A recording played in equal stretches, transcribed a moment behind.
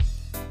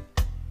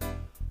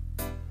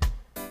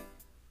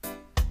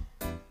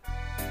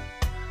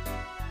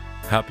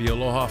Happy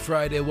Aloha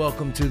Friday.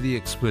 Welcome to the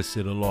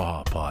Explicit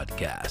Aloha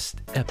Podcast,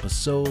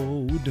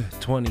 episode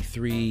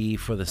 23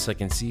 for the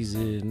second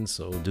season.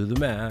 So do the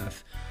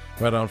math.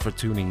 Right on for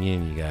tuning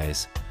in, you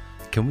guys.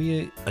 Can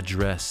we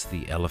address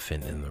the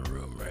elephant in the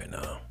room right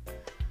now?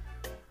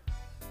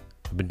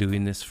 I've been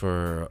doing this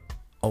for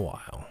a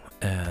while,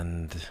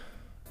 and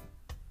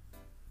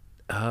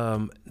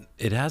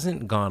it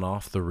hasn't gone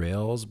off the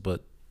rails,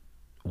 but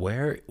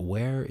where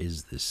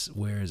is this?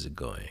 Where is it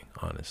going,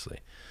 honestly?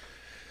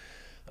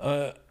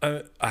 I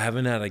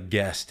haven't had a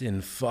guest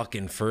in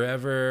fucking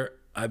forever.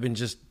 I've been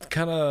just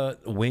kind of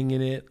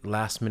winging it,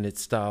 last minute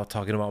style,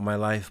 talking about my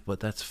life, but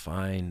that's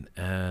fine.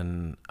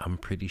 And I'm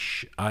pretty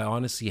sure, I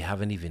honestly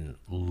haven't even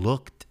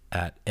looked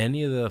at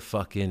any of the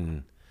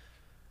fucking,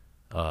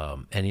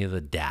 any of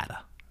the data,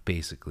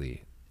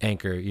 basically.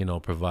 Anchor,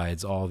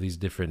 provides all these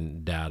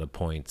different data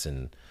points,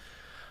 and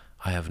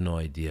I have no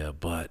idea,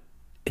 but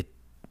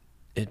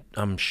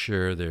I'm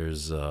sure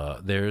there's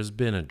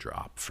been a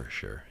drop for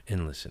sure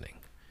in listening.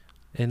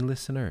 And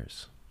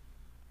listeners,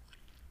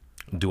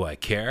 do I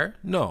care?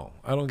 No,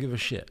 I don't give a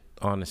shit.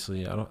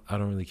 Honestly, I don't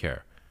really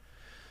care.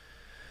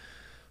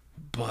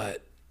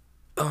 But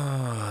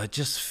it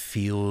just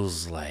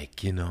feels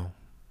like,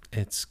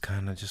 it's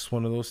kind of just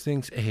one of those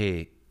things.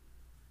 Hey,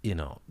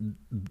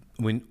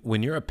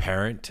 when you're a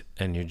parent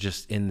and you're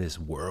just in this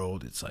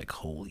world, it's like,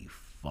 holy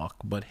fuck.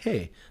 But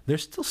hey,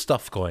 there's still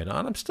stuff going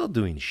on. I'm still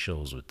doing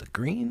shows with the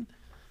green.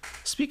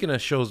 Speaking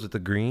of shows with the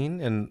green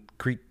and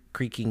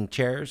creaking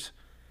chairs.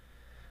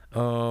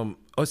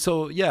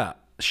 So yeah,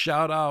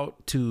 shout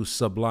out to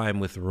Sublime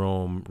with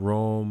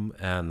Rome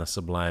and the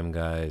Sublime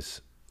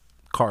guys,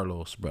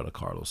 brother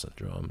Carlos on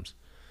drums,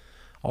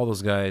 all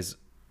those guys.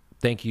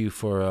 Thank you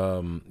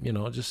for,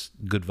 just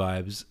good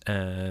vibes.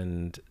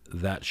 And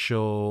that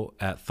show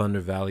at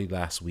Thunder Valley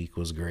last week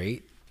was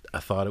great. I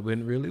thought it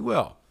went really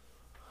well,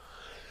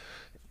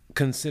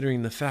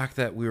 considering the fact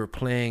that we were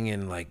playing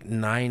in like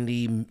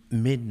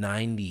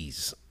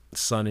mid-90s,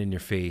 sun in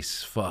your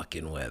face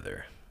fucking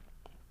weather.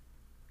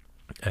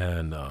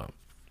 And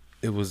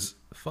it was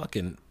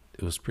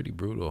pretty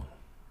brutal.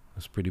 It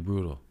was pretty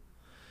brutal.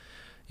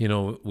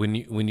 When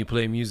you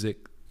play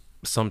music,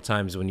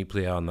 sometimes when you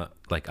play on the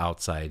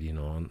outside,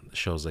 on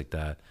shows like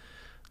that,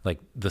 like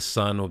the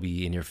sun will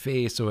be in your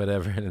face or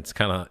whatever, and it's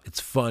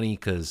funny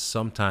because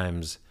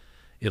sometimes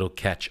it'll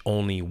catch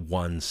only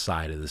one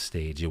side of the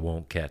stage. It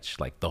won't catch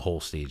like the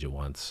whole stage at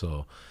once.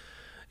 So,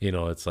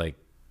 it's like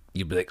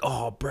you'd be like,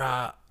 oh,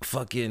 brah,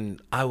 fucking,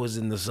 I was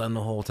in the sun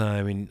the whole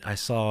time, and I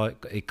saw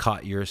it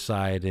caught your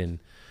side, and,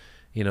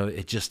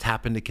 it just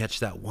happened to catch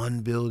that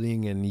one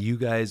building, and you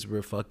guys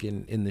were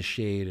fucking in the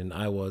shade, and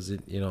I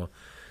wasn't,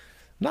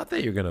 Not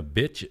that you're going to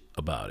bitch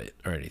about it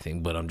or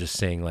anything, but I'm just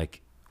saying,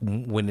 like,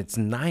 when it's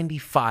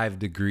 95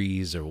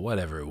 degrees or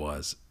whatever it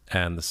was,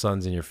 and the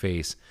sun's in your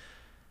face,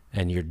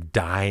 and you're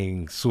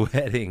dying,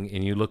 sweating,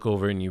 and you look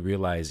over and you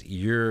realize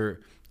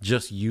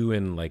just you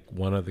and like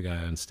one other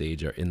guy on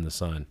stage are in the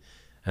sun,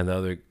 and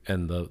the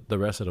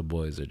rest of the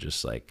boys are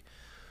just like,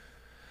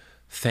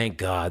 thank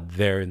God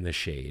they're in the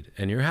shade,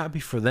 and you're happy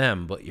for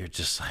them, but you're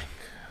just like,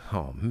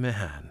 oh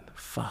man,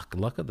 fuck,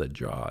 luck of the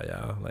draw.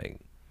 Yeah,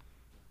 like,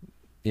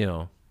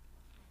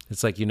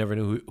 it's like you never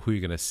knew who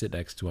you're gonna sit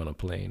next to on a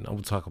plane. I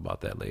will talk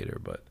about that later.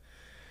 But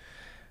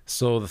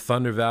so the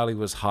Thunder Valley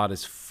was hot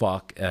as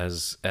fuck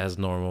as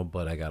normal,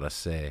 but I gotta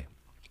say,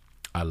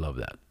 I love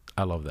that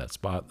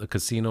spot. The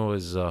casino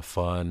is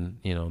fun.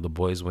 The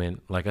boys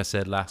went, like I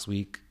said last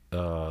week,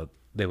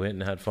 they went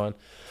and had fun.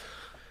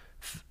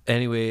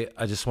 Anyway,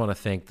 I just want to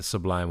thank the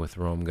Sublime with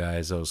Rome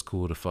guys. That was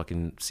cool to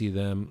fucking see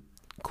them.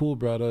 Cool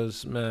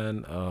brothers,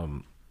 man.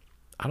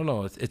 I don't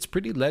know. It's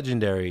pretty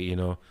legendary,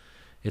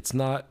 It's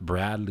not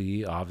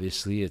Bradley,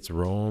 obviously. It's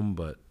Rome,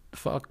 but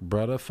fuck,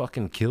 brother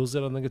fucking kills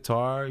it on the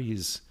guitar.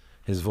 His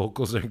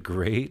vocals are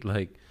great.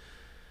 Like,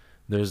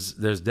 there's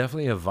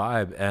definitely a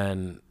vibe,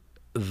 and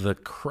the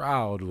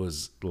crowd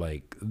was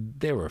like,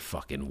 they were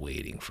fucking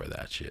waiting for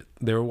that shit.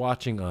 They were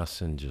watching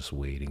us and just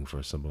waiting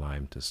for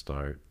Sublime to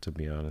start, to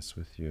be honest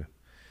with you.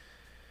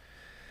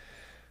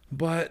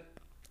 But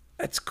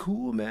it's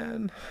cool,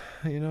 man.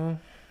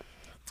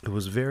 It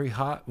was very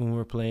hot when we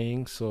were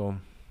playing, so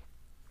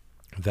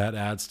that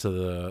adds to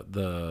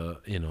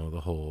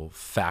the whole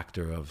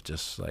factor of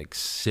just like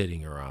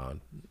sitting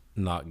around,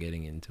 not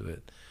getting into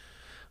it.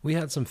 We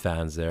had some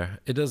fans there.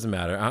 It doesn't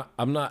matter.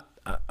 I'm not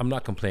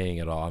complaining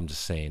at all. I'm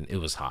just saying it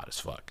was hot as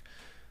fuck.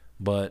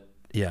 But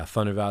yeah,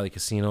 Thunder Valley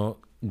Casino,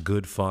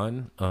 good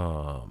fun.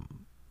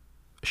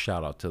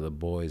 Shout out to the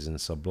boys in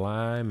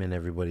Sublime and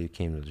everybody who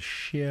came to the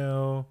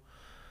show.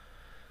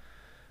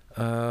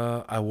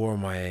 I wore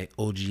my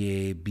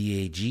OGA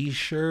BAG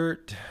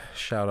shirt.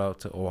 Shout out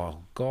to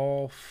OL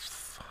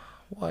Golf.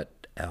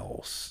 What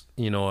else?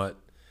 You know what?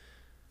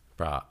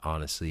 Bruh,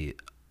 honestly,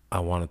 I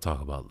want to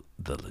talk about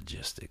the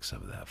logistics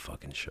of that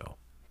fucking show.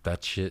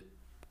 That shit.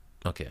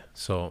 Okay,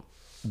 so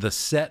the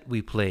set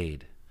we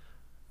played,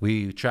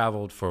 we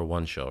traveled for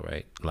one show,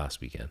 right?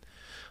 Last weekend.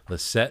 The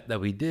set that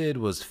we did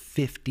was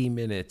 50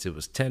 minutes. It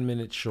was 10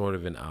 minutes short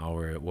of an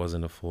hour. It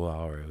wasn't a full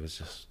hour. It was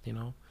just,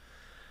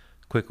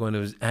 quick one.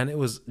 It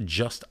was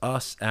just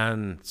us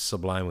and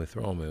Sublime with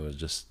Rome. It was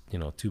just,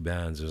 two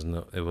bands.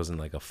 It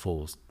wasn't like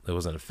it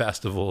wasn't a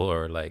festival,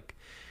 or like,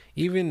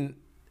 even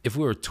if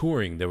we were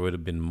touring, there would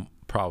have been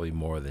probably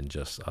more than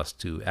just us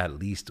two, at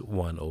least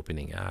one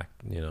opening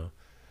act,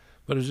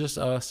 but it was just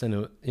us,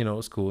 and it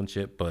was cool and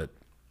shit. But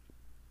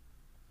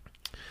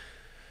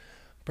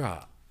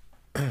bruh,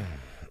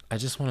 I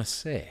just want to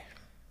say,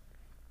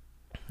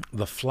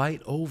 the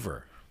flight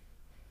over,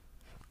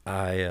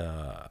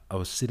 I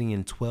was sitting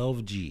in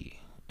 12G,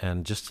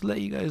 and just to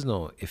let you guys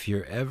know, if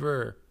you're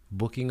ever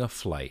booking a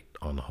flight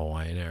on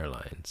Hawaiian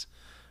Airlines,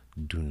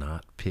 do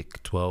not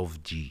pick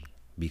 12G,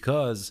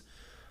 because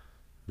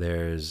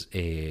there's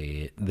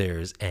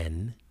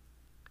an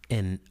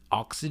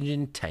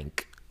oxygen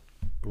tank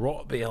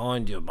right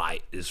behind you,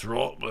 mate. It's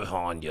right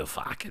behind your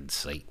fucking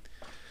seat.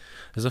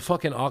 There's a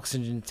fucking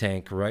oxygen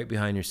tank right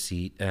behind your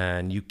seat,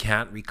 and you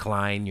can't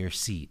recline your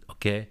seat,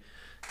 okay?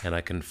 And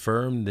I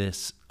confirmed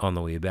this on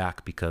the way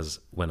back, because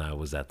when I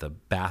was at the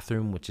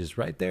bathroom, which is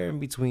right there in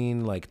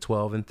between like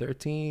 12 and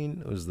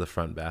 13, it was the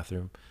front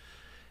bathroom.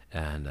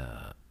 And,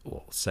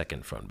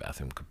 second front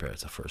bathroom compared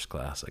to first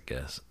class, I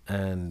guess.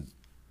 And,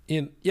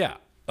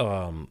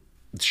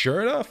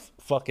 sure enough,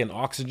 fucking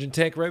oxygen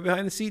tank right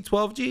behind the seat,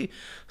 12G.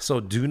 So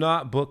do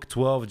not book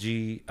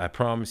 12G. I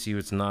promise you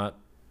it's not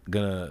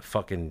gonna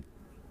fucking...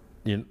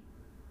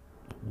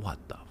 What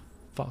the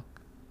fuck?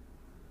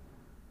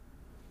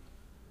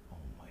 Oh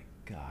my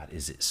God,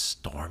 is it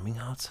storming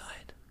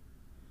outside?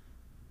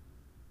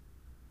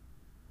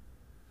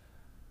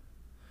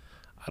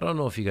 I don't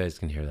know if you guys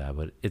can hear that,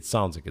 but it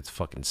sounds like it's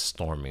fucking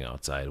storming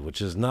outside,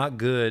 which is not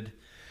good,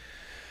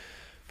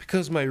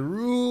 because my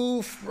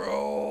roof,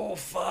 bro,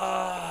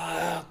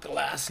 fuck,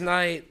 last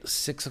night,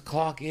 6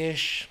 o'clock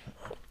ish,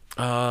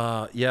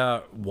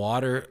 water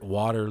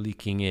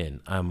leaking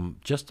in. I'm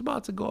just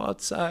about to go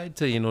outside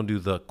to, do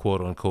the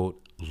quote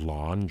unquote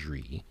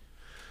laundry.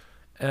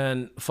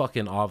 And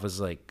fucking off is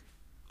like,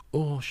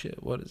 oh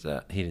shit, what is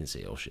that? He didn't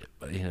say oh shit,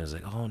 but he was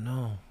like, oh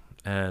no.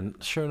 And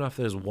sure enough,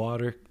 there's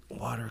water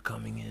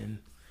coming in.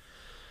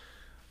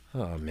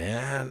 Oh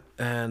man.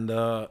 And,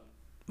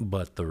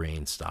 but the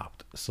rain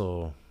stopped.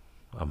 So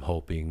I'm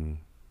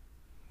hoping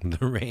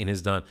the rain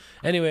is done.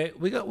 Anyway,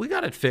 we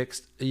got it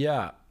fixed.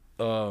 Yeah.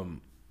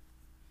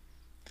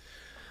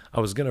 I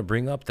was going to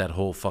bring up that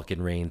whole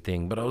fucking rain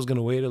thing, but I was going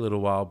to wait a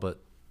little while, but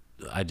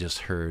I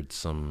just heard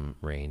some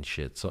rain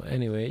shit. So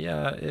anyway,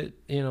 yeah,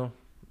 you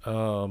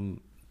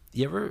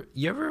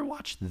ever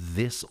watch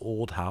This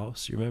Old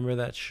House? You remember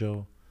that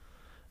show?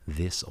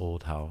 This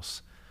Old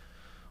House.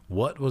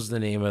 What was the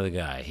name of the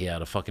guy? He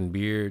had a fucking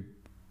beard.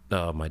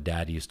 My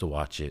dad used to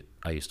watch it.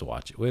 I used to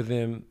watch it with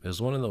him. It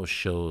was one of those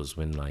shows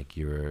when like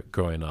you're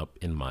growing up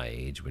in my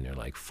age, when you're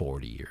like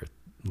 40 or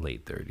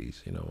late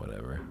 30s,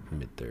 whatever,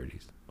 mid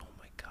 30s.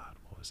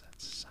 Was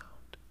that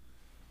sound?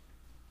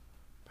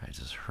 I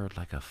just heard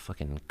like a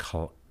fucking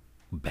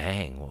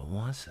bang. What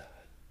was that?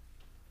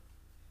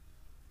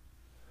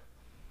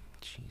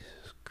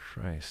 Jesus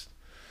Christ.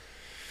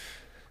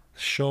 The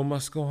show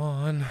must go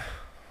on.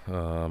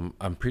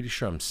 I'm pretty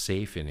sure I'm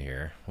safe in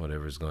here,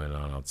 whatever's going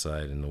on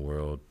outside in the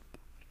world.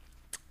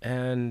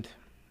 And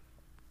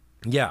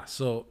yeah,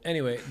 so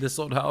anyway, This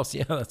Old House,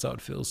 yeah, that's how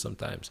it feels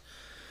sometimes.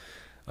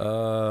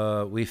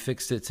 We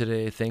fixed it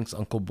today. Thanks,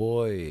 Uncle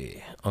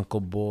Boy. Uncle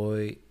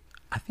Boy,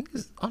 I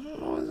don't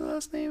know what his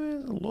last name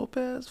is.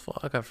 Lopez?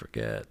 Fuck, I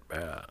forget.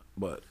 Yeah,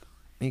 but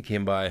he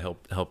came by,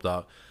 helped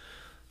out.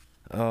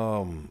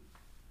 When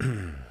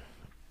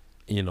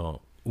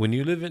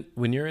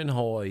you're in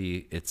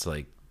Hawaii, it's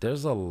like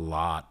there's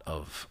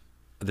obviously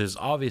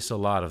a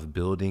lot of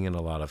building and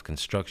a lot of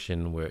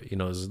construction where,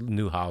 there's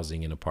new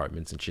housing and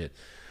apartments and shit.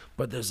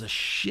 But there's a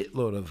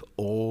shitload of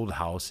old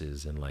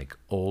houses and like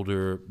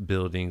older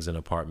buildings and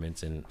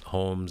apartments and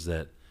homes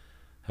that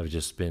have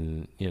just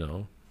been,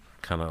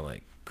 kind of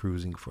like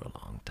cruising for a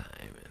long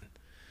time. And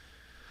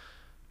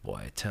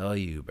boy, I tell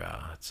you, bro,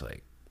 it's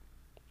like,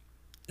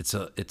 it's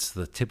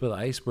the tip of the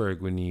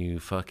iceberg when you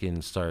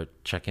fucking start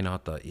checking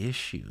out the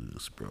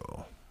issues,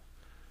 bro.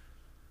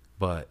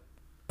 But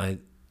I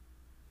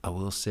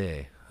will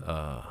say,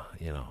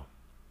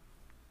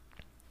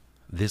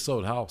 This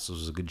Old House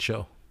was a good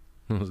show.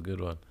 It was a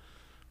good one.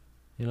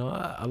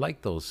 I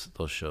like those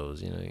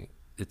shows.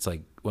 It's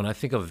like when I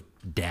think of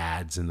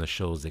dads and the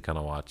shows they kind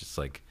of watch, it's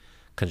like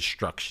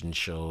construction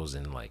shows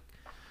and like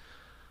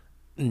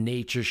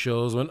nature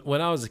shows.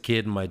 When I was a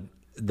kid,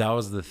 that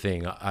was the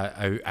thing.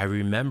 I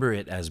remember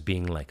it as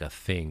being like a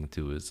thing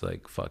too. It's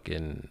like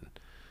fucking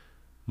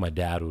my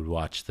dad would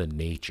watch the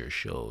nature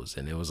shows,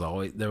 and there was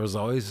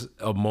always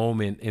a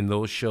moment in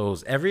those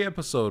shows. Every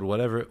episode,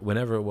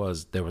 whenever it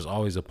was, there was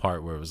always a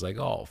part where it was like,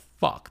 oh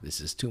fuck, this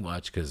is too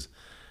much, because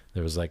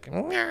there was like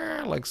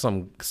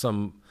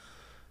some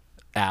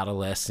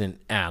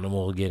adolescent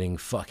animal getting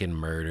fucking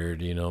murdered,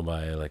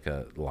 by like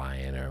a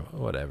lion or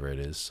whatever it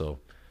is. So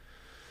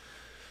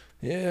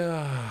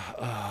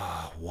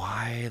yeah,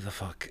 why the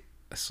fuck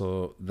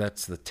So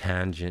that's the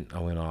tangent I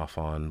went off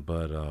on.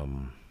 But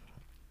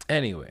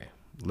anyway,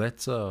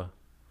 let's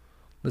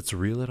let's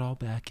reel it all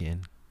back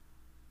in.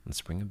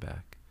 Let's bring it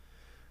back.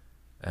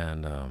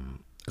 And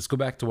let's go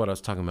back to what I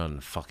was talking about in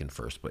the fucking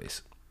first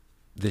place.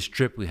 This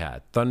trip we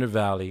had, Thunder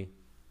Valley,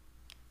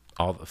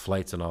 all the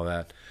flights and all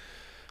that.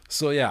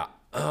 So yeah,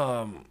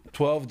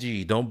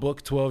 12G. Don't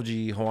book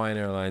 12G. Hawaiian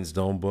Airlines.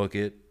 Don't book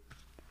it.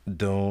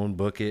 Don't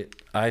book it.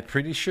 I'm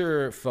pretty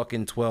sure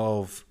fucking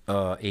 12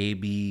 A,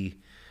 B,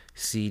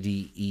 C,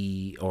 D,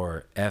 E,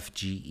 or F,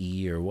 G,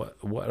 E, or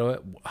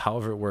what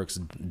however it works.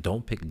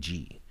 Don't pick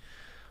G.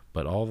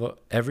 But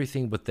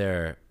everything but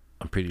there,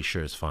 I'm pretty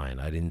sure is fine.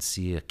 I didn't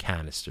see a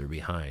canister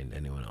behind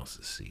anyone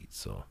else's seat,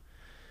 so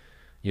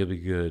you'll be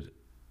good.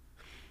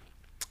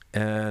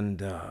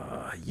 And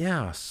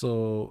yeah,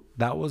 so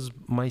that was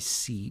my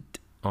seat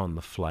on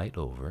the flight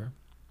over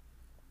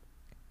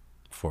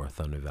for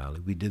Thunder Valley.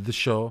 We did the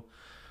show.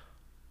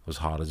 It was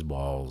hot as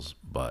balls,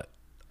 but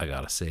I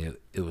gotta say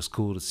it was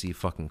cool to see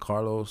fucking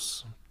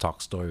Carlos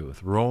talk story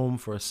with Rome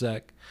for a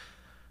sec.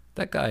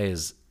 That guy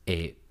is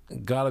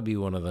gotta be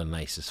one of the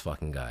nicest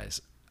fucking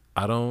guys.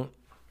 I don't,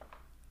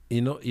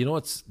 you know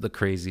what's the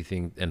crazy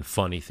thing and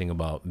funny thing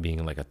about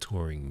being like a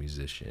touring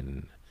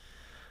musician,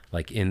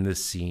 like in the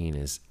scene,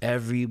 is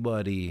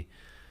everybody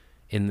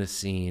in the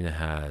scene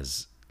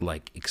has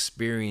like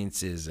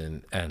experiences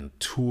and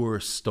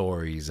tour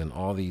stories and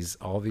all these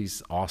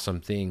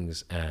awesome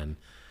things, and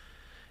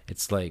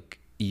it's like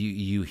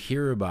you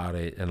hear about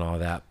it and all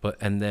that,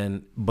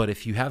 but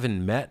if you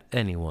haven't met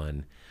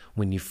anyone,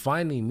 when you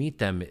finally meet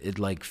them,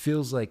 it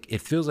feels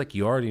like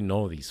you already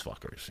know these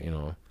fuckers, you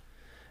know.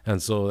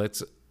 And so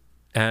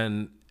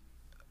and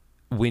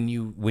when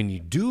you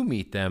do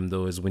meet them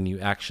though is when you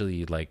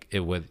actually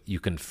you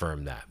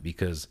confirm that,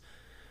 because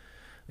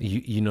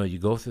you know you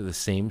go through the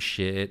same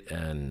shit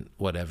and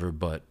whatever,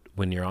 but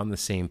when you're on the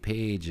same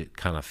page, it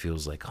kind of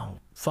feels like, oh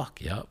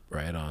fuck, yep,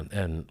 right on.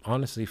 And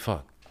honestly,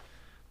 fuck,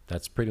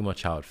 that's pretty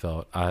much how it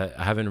felt. I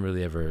haven't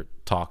really ever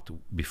talked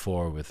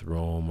before with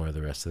Rome or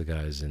the rest of the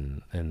guys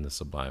in the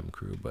Sublime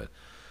crew, but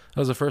that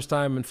was the first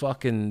time, and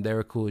fucking they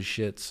were cool as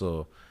shit.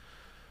 So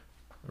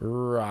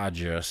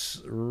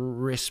Rogers,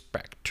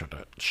 respect to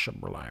the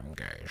Sublime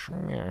guys.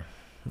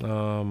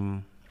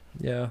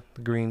 Yeah,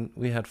 the green,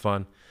 we had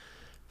fun.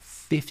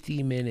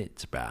 50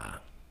 minutes, bruh.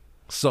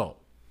 So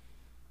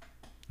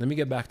let me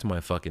get back to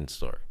my fucking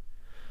story.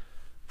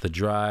 The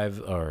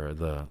drive, or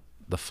the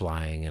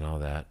flying and all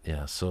that.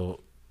 Yeah,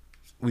 so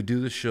we do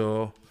the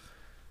show.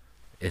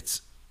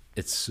 It's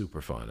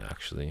super fun,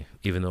 actually.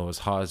 Even though it was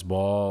hot as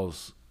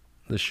balls,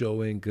 the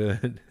show ain't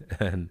good.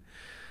 And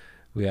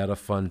we had a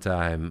fun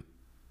time.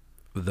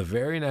 The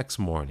very next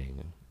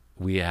morning,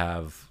 we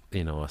have, a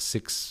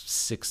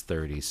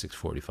 6:30,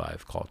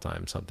 6:45 call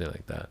time, something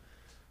like that.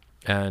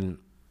 And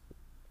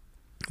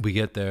we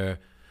get there,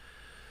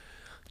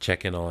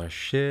 check in all our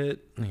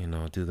shit,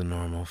 do the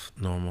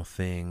normal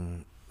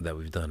thing that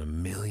we've done a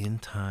million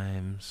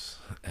times.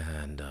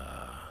 And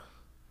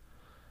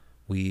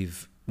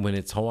when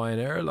it's Hawaiian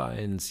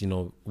Airlines,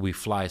 we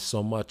fly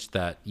so much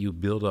that you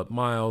build up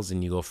miles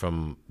and you go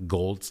from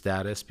gold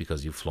status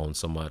because you've flown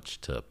so much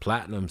to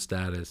platinum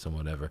status and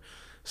whatever.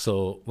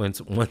 So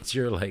once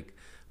you're like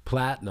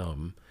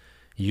platinum,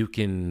 you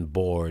can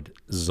board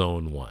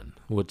zone 1,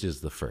 which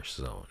is the first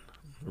zone,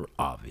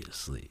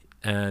 obviously.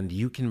 And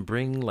you can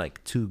bring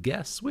like 2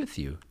 guests with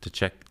you to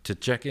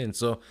check in.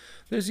 So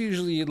there's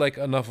usually like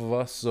enough of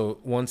us. So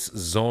once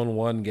zone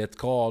 1 gets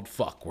called,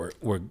 fuck,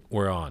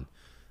 we're on.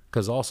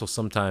 Because also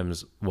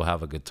sometimes we'll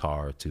have a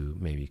guitar or 2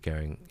 maybe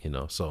carrying,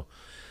 so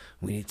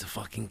we need to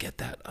fucking get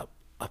that up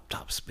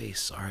top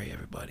space. Sorry,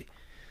 everybody.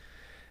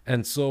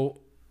 And so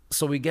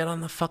we get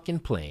on the fucking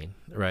plane,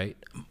 right?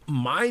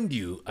 Mind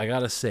you, I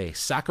gotta say,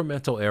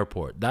 Sacramento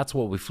Airport, that's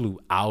what we flew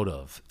out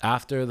of.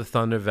 After the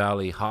Thunder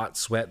Valley hot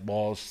sweat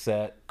balls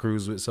set,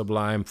 cruise with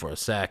Sublime for a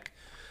sec,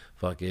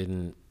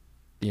 fucking,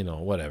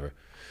 whatever.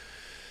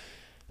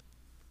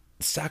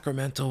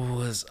 Sacramento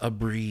was a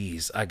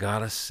breeze, I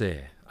gotta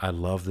say. I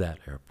love that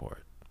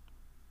airport.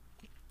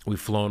 We've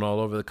flown all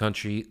over the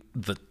country.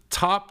 The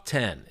top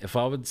 10, if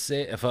I would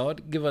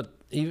give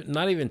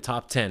not even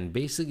top 10,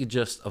 basically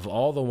just of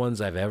all the ones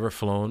I've ever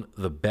flown,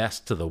 the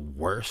best to the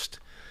worst.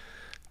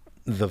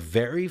 The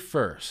very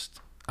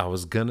first, I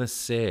was gonna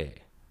say,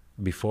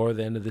 before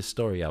the end of this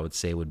story, I would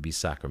say would be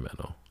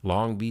Sacramento.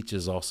 Long Beach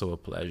is also a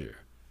pleasure.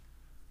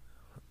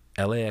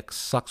 LAX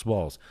sucks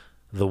balls.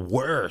 The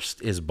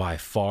worst is by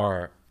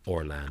far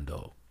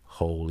Orlando.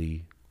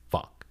 Holy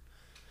fuck.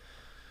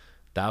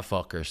 That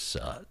fucker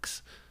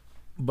sucks.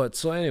 But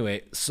so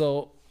anyway,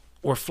 so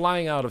we're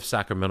flying out of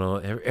Sacramento.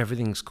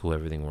 Everything's cool.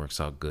 Everything works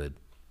out good.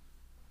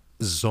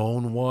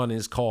 Zone 1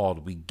 is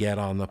called. We get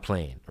on the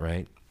plane,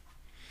 right?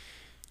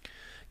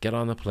 Get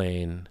on the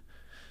plane.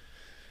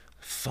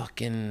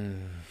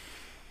 Fucking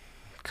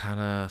kind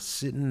of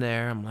sitting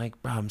there. I'm like,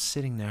 bro, I'm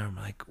sitting there. I'm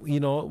like,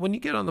 when you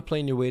get on the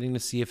plane, you're waiting to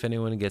see if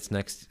anyone gets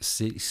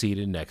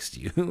seated next to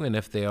you. And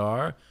if they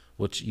are,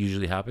 which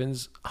usually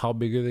happens, how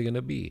big are they going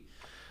to be?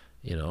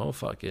 You know,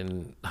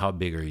 fucking, how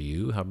big are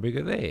you? How big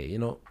are they? You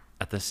know,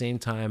 at the same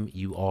time,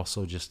 you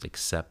also just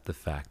accept the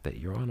fact that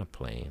you're on a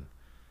plane.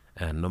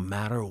 And no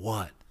matter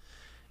what,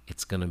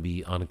 it's going to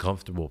be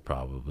uncomfortable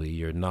probably.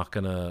 You're not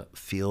going to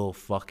feel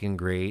fucking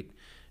great.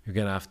 You're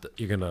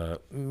going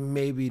to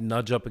maybe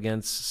nudge up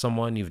against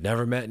someone you've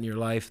never met in your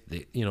life.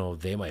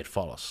 They might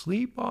fall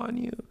asleep on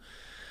you.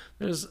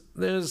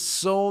 There's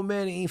so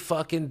many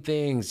fucking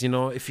things. You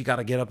know, if you got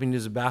to get up and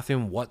use the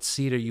bathroom, what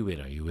seat are you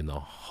in? Are you in the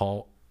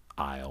hall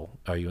aisle?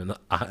 Are you in the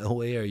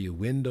aisleway? Are you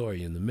window? Are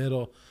you in the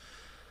middle?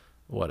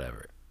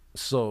 Whatever.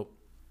 So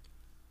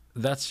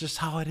that's just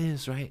how it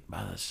is, right?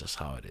 That's just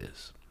how it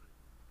is.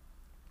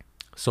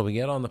 So we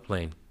get on the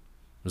plane,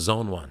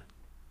 zone 1,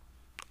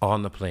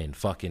 on the plane,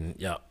 fucking,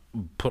 yeah,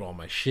 put all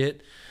my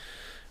shit,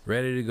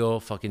 ready to go,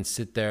 fucking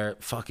sit there,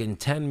 fucking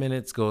 10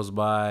 minutes goes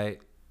by,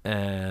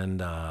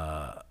 and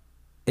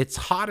it's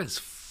hot as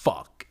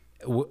fuck.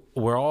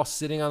 We're all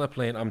sitting on the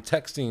plane. I'm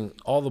texting,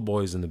 all the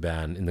boys in the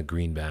band, in the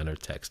green band, are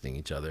texting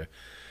each other.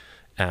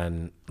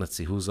 And let's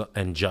see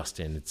and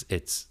Justin.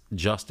 It's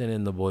Justin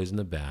and the boys in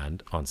the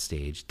band on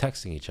stage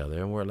texting each other,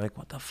 and we're like,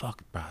 "What the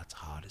fuck, bro? It's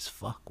hot as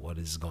fuck. What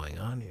is going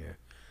on here?"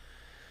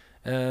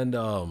 And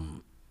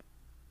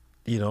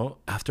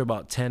after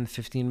about 10,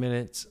 15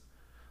 minutes,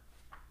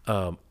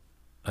 and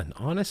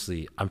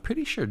honestly, I'm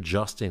pretty sure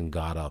Justin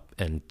got up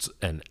and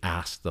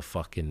asked the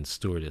fucking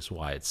stewardess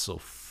why it's so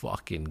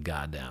fucking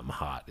goddamn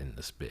hot in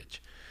this bitch.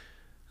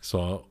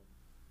 So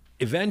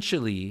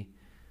eventually,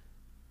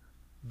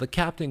 the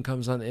captain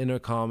comes on the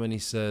intercom and he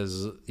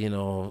says,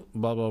 blah,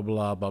 blah,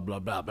 blah, blah, blah,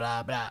 blah,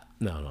 blah, blah.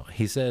 No.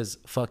 He says,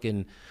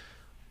 fucking,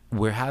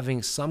 we're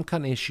having some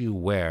kind of issue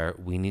where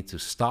we need to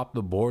stop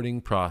the boarding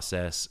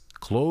process,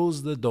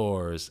 close the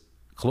doors,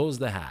 close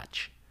the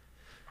hatch,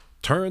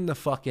 turn the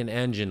fucking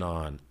engine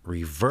on,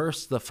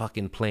 reverse the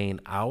fucking plane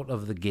out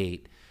of the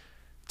gate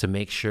to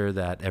make sure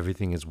that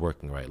everything is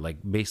working right. Like,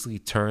 basically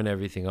turn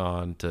everything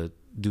on to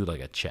do like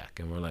a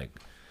check. And we're like,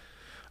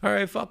 all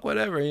right, fuck,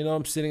 whatever.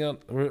 I'm sitting on,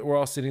 we're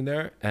all sitting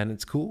there and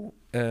it's cool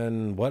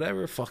and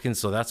whatever. Fucking,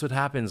 so that's what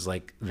happens.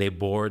 Like, they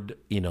board,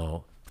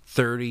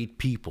 30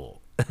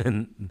 people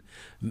and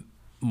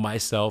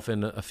myself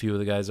and a few of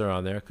the guys are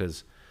on there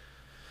because,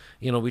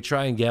 we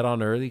try and get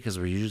on early because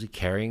we're usually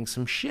carrying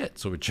some shit.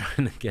 So we're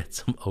trying to get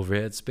some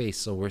overhead space.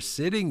 So we're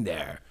sitting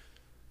there,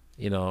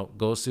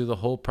 goes through the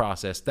whole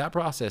process. That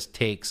process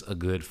takes a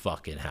good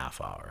fucking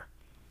half hour.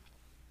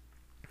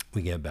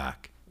 We get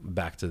back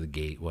to the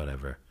gate,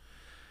 whatever.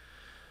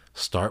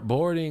 Start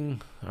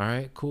boarding. All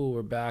right, cool.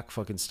 We're back.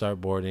 Fucking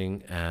start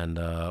boarding. And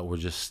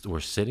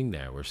we're sitting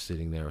there. We're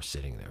sitting there.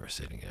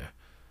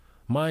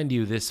 Mind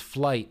you, this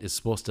flight is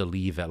supposed to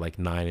leave at like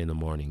 9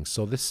 a.m.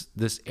 So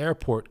this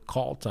airport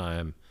call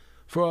time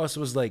for us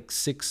was like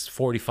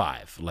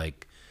 6:45.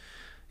 Like,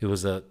 it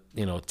was a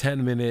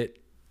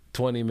 10-minute,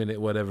 20-minute,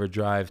 whatever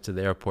drive to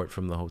the airport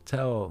from the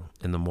hotel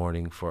in the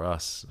morning for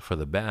us, for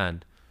the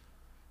band.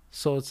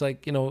 So it's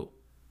like,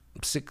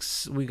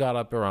 we got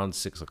up around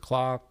 6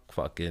 o'clock,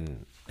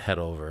 fucking head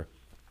over,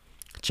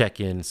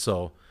 check in.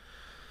 So,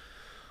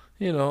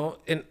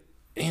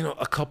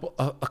 a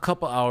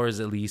couple hours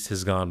at least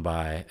has gone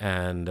by,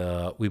 and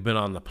we've been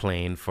on the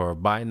plane for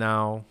by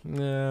now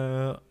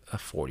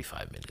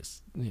 45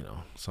 minutes,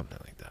 something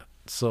like that.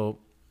 So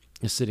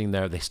you're sitting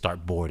there, they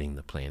start boarding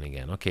the plane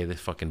again. Okay, they're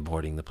fucking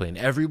boarding the plane.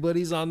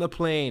 Everybody's on the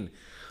plane.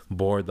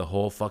 Board the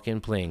whole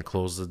fucking plane,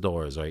 close the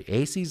doors, right?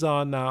 AC's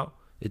on now.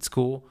 It's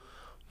cool.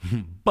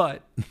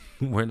 But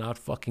we're not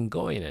fucking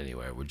going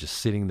anywhere. We're just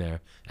sitting there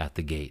at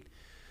the gate.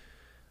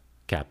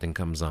 Captain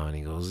comes on.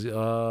 He goes, you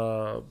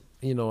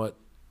know what?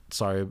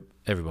 Sorry,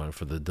 everyone,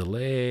 for the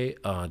delay.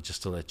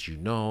 Just to let you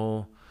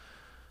know,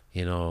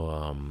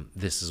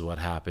 this is what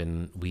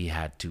happened. We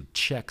had to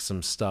check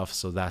some stuff,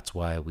 so that's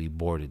why we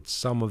boarded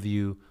some of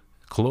you,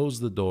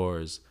 closed the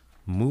doors,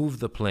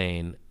 moved the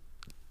plane,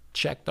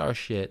 checked our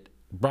shit,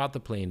 brought the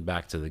plane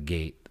back to the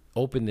gate,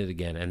 opened it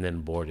again, and then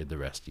boarded the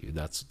rest of you.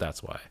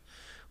 That's why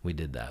we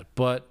did that.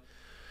 But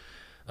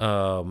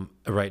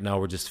right now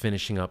we're just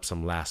finishing up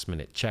some last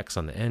minute checks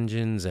on the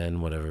engines,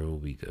 and whatever will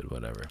be good,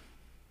 whatever.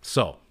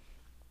 So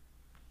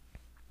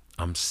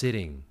I'm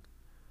sitting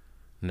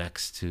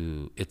next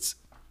to, it's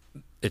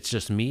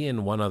just me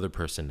and one other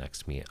person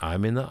next to me.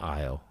 I'm in the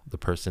aisle. The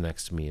person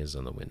next to me is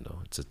on the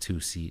window. It's a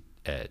 2-seat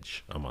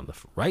edge. I'm on the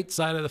right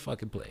side of the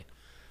fucking plane.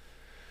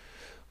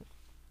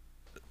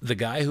 The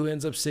guy who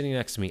ends up sitting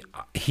next to me,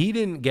 he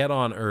didn't get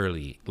on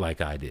early like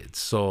I did.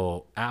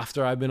 So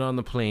after I've been on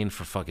the plane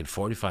for fucking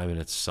 45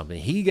 minutes or something,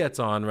 he gets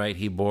on, right?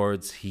 He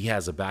boards. He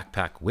has a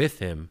backpack with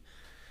him,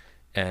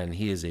 and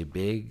he is a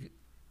big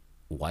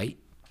white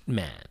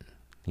man.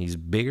 He's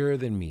bigger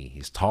than me.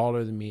 He's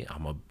taller than me.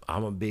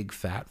 I'm a big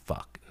fat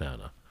fuck. No,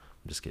 I'm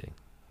just kidding.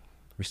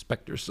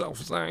 Respect yourself,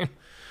 Zion.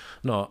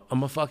 No,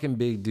 I'm a fucking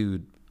big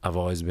dude. I've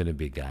always been a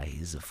big guy.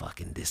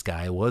 This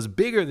guy was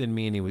bigger than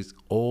me, and he was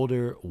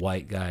older,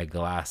 white guy,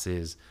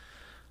 glasses,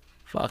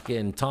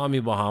 fucking Tommy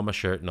Bahama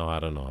shirt. No, I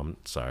don't know. I'm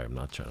sorry. I'm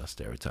not trying to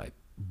stereotype.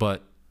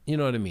 But you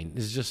know what I mean?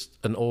 He's just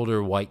an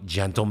older white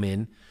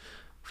gentleman,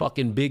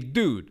 fucking big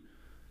dude.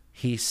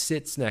 he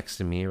sits next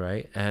to me,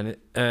 right? And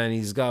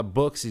he's got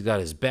books, he's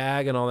got his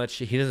bag and all that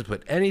shit. He doesn't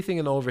put anything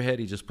in the overhead.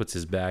 He just puts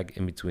his bag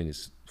in between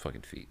his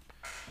fucking feet.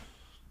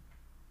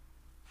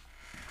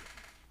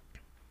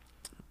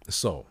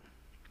 So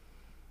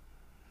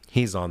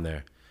he's on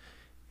there,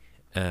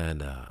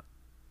 and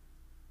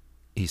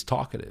he's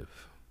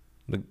talkative.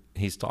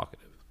 He's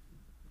talkative.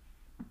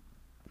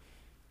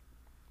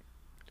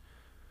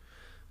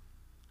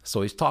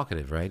 So he's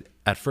talkative, right?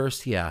 At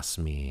first, he asked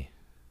me,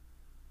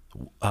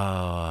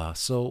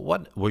 so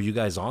what, were you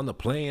guys on the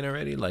plane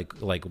already? Like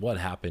what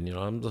happened? You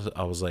know,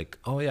 I was like,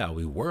 oh yeah,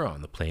 we were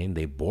on the plane.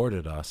 They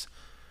boarded us,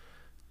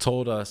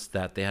 told us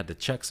that they had to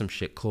check some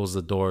shit, close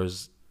the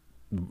doors,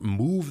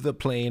 move the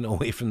plane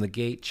away from the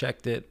gate,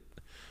 checked it,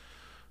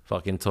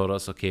 fucking told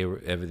us, okay,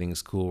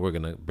 everything's cool. We're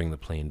going to bring the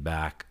plane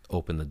back,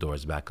 open the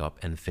doors back up,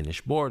 and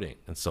finish boarding.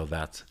 And so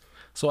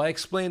I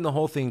explained the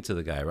whole thing to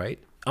the guy, right?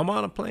 I'm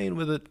on a plane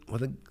with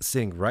a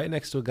sitting right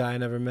next to a guy I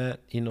never met.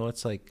 You know,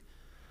 it's like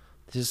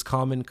just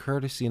common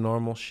courtesy,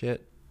 normal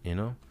shit, you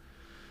know?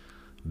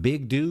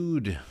 Big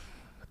dude.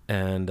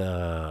 And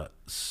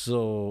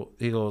so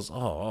he goes,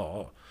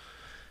 oh.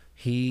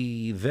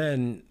 He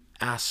then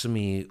asks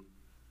me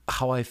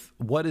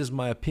what is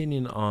my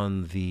opinion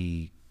on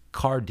the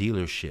car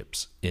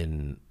dealerships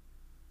in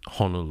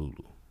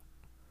Honolulu.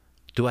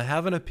 Do I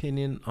have an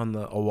opinion on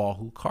the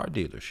Oahu car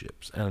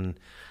dealerships? And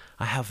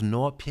I have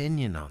no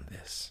opinion on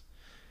this.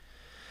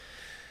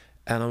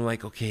 And I'm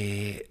like,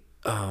 okay,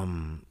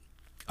 and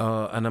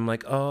I'm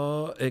like,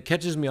 it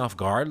catches me off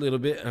guard a little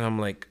bit. And I'm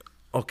like,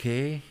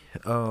 okay,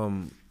 I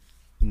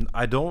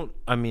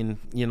mean,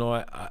 you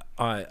know,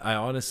 I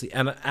honestly,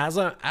 and as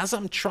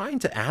I'm trying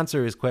to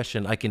answer his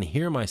question, I can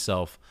hear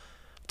myself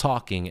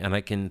talking, and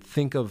I can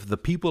think of the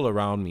people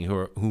around me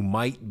who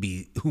might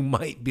be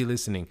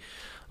listening.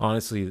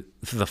 Honestly,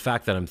 the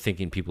fact that I'm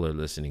thinking people are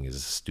listening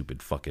is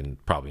stupid fucking,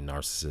 probably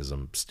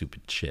narcissism,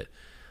 stupid shit.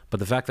 But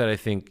the fact that I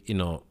think, you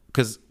know,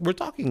 because we're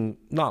talking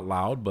not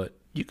loud, but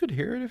you could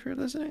hear it if you're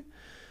listening.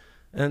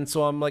 And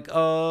so I'm like, you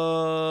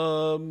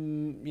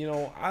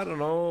know, I don't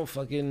know,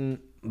 fucking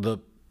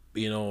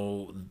you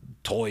know,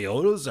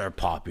 Toyotas are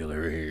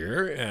popular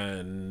here,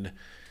 and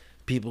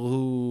people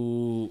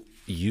who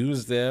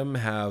use them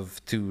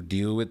have to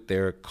deal with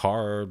their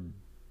car,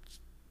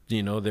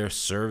 you know, their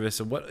service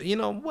and what, you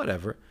know,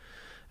 whatever.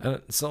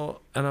 And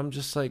I'm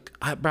just like,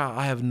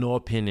 I have no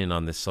opinion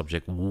on this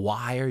subject.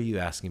 Why are you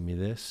asking me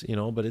this? You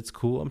know, but it's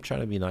cool. I'm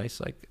trying to be nice.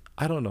 Like,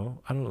 I don't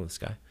know this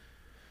guy.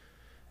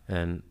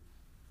 And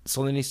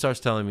so then he starts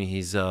telling me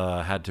he's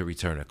had to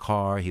return a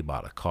car. He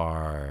bought a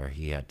car.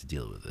 He had to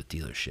deal with the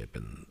dealership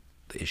and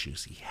the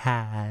issues he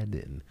had.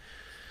 And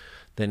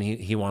then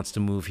he wants to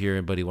move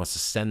here, but he wants to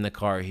send the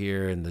car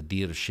here, and the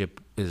dealership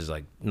is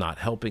like not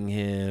helping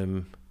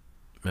him.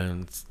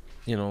 And,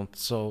 you know,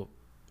 so,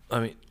 I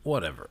mean,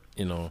 whatever,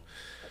 you know.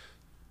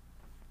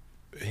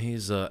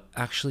 He's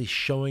actually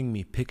showing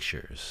me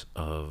pictures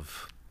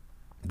of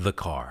the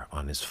car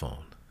on his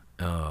phone.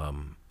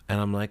 And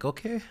I'm like,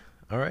 okay,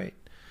 all right.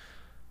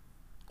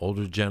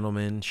 Older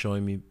gentleman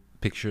showing me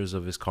pictures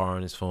of his car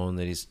on his phone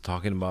that he's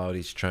talking about.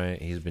 He's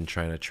been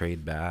trying to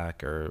trade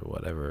back or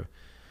whatever.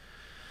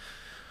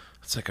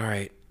 It's like, all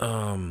right,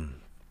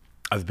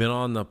 I've been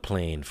on the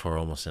plane for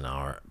almost an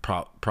hour,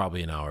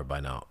 probably an hour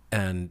by now.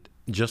 And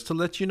just to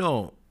let you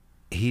know,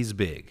 he's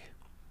big.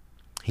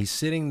 He's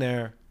sitting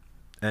there,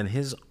 and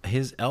his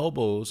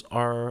elbows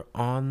are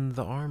on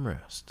the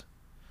armrest.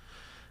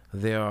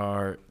 They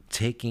are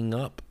taking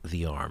up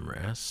the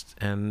armrest.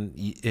 And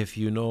if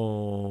you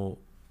know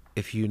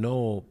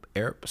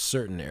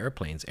certain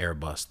airplanes,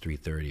 Airbus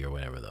 330 or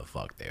whatever the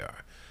fuck they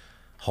are,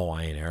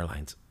 Hawaiian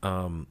Airlines,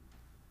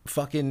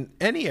 fucking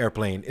any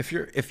airplane, if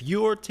you're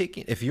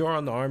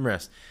on the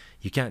armrest,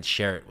 you can't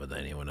share it with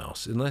anyone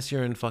else unless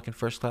you're in fucking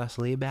first class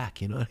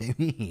layback. You know what I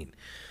mean?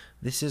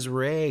 This is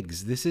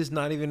regs. This is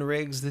not even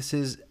regs. This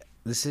is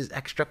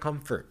extra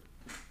comfort.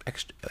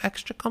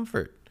 Extra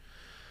comfort.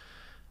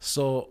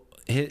 So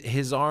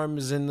his arm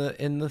is in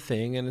the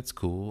thing, and it's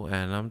cool,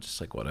 and I'm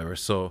just like, whatever.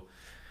 So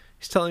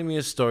he's telling me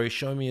his story,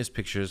 showing me his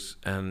pictures,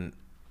 and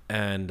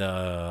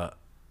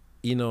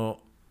you know,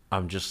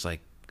 I'm just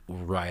like,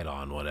 right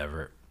on,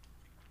 whatever.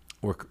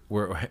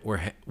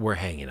 We're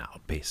hanging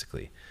out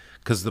basically,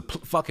 because the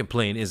fucking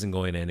plane isn't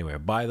going anywhere.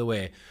 By the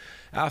way,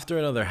 after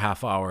another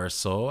half hour or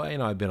so, you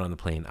know, I've been on the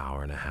plane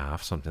hour and a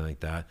half, something like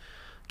that.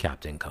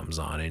 Captain comes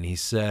on and he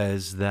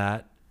says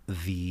that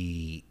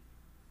the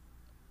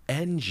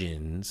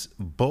engines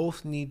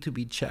both need to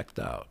be checked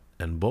out,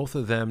 and both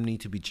of them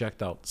need to be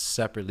checked out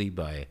separately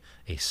by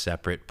a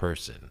separate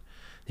person.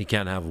 You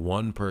can't have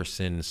one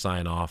person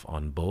sign off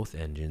on both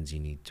engines. You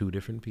need two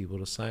different people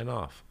to sign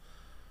off.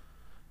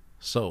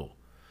 So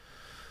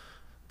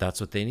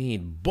that's what they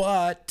need.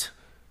 But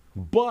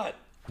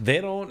they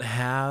don't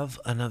have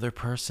another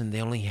person. They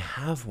only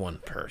have one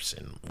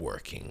person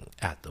working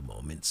at the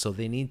moment. So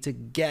they need to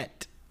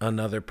get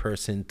another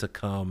person to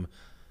come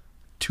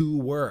to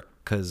work,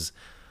 because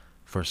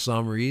for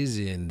some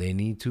reason they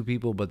need two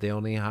people, but they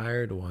only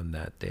hired one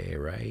that day,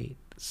 right?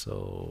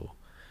 So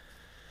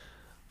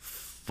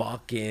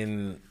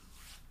fucking,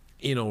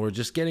 we're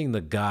just getting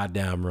the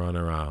goddamn run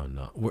around.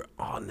 We're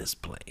on this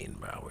plane,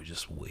 bro. We're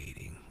just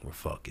waiting. We're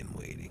fucking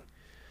waiting.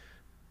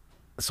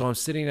 So I'm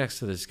sitting next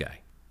to this guy.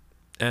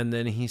 And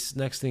then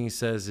next thing he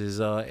says is,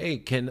 hey,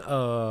 can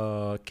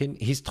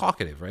he's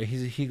talkative, right?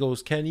 He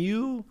goes, can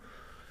you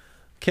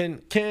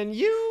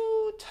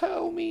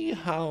tell me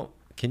how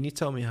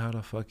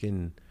to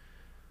fucking,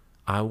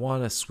 I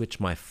want to switch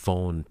my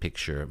phone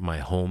picture, my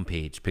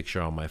homepage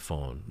picture on my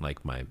phone,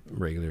 like my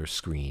regular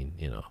screen,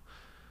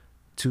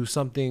 to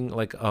something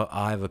like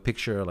I have a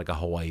picture, like a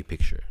Hawaii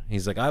picture.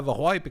 He's like, I have a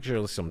Hawaii picture,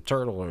 like some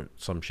turtle or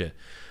some shit,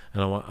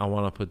 and I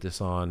want to put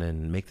this on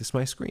and make this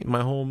my screen,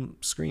 my home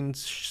screen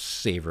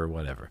saver,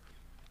 whatever.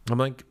 I'm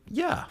like,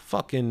 yeah,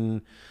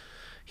 fucking.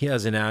 He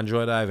has an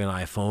Android, I have an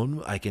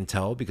iPhone. I can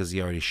tell because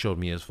he already showed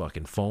me his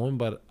fucking phone.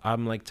 But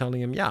I'm like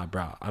telling him, yeah,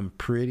 bro, I'm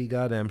pretty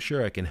goddamn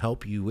sure I can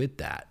help you with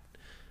that.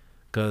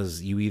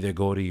 Because you either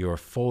go to your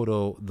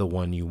photo, the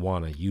one you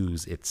want to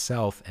use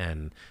itself,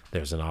 and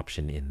there's an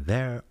option in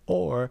there,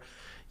 or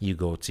you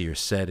go to your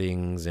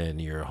settings and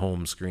your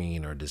home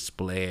screen or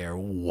display or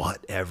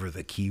whatever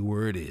the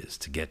keyword is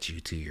to get you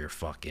to your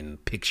fucking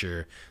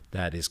picture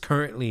that is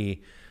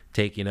currently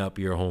taking up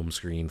your home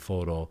screen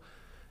photo.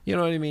 You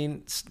know what I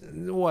mean?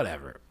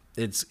 Whatever.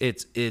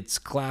 It's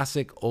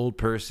classic old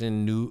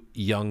person, new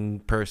young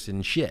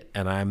person shit,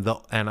 and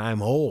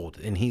I'm old,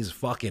 and he's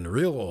fucking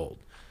real old.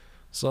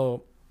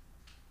 So,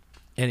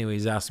 anyway,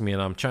 he's asking me,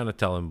 and I'm trying to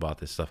tell him about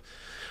this stuff.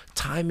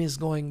 Time is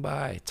going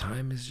by.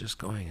 Time is just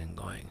going and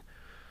going.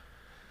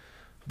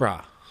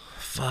 Bruh,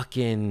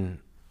 fucking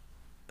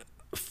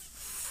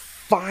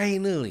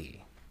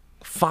finally,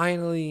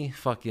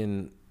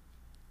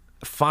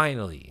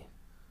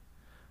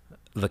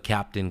 the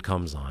captain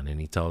comes on,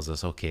 and he tells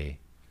us, okay,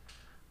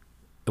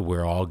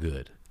 we're all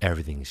good.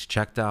 Everything's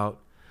checked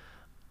out.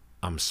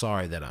 I'm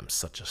sorry that I'm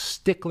such a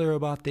stickler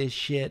about this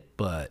shit,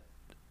 but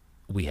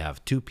we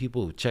have 2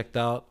 people who checked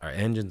out. Our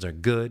engines are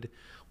good.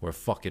 We're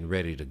fucking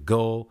ready to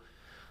go.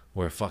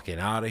 We're fucking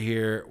out of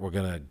here. We're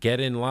going to get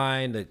in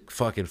line to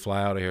fucking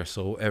fly out of here.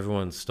 So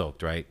everyone's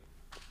stoked, right?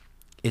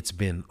 It's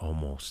been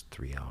almost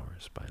 3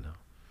 hours by now.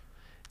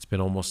 It's been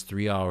almost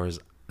 3 hours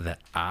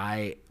that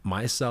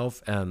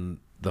myself and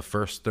the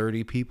first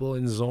 30 people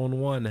in Zone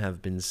 1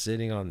 have been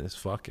sitting on this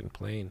fucking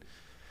plane.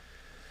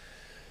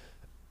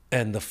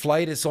 And the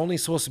flight is only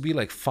supposed to be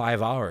like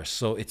 5 hours.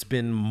 So it's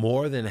been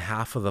more than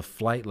half of the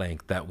flight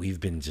length that we've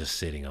been just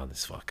sitting on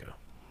this fucker.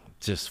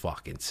 Just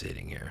fucking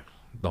sitting here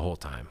the whole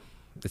time.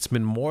 It's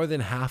been more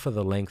than half of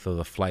the length of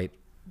the flight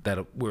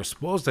that we're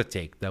supposed to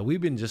take that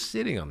we've been just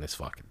sitting on this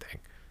fucking thing.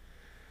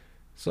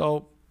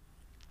 So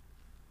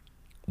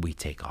we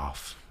take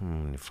off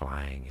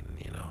flying, and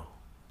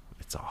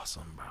it's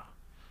awesome, bro.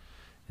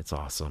 It's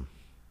awesome.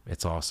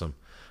 It's awesome.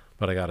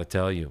 But I got to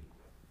tell you,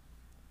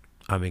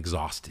 I'm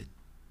exhausted.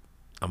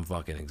 I'm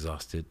fucking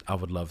exhausted. I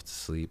would love to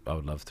sleep. I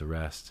would love to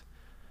rest.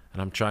 And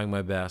I'm trying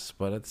my best.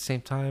 But at the same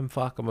time,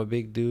 fuck, I'm a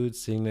big dude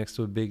sitting next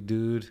to a big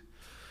dude.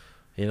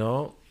 It's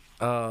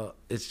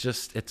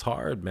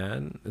hard,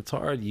 man. It's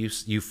hard.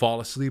 You fall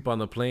asleep on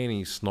the plane and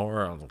you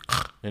snore.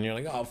 And you're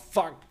like, oh,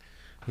 fuck.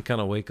 You kind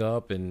of wake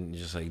up and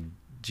you're just like,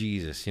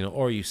 Jesus,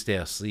 or you stay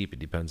asleep. It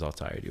depends how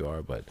tired you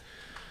are. But,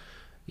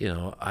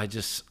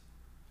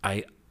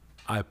 I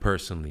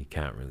personally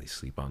can't really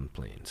sleep on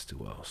planes too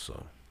well,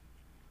 so.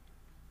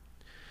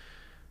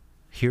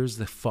 Here's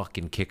the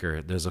fucking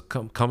kicker.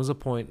 Comes a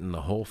point in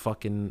the whole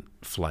fucking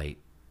flight,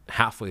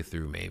 halfway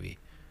through maybe,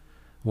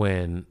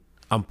 when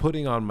I'm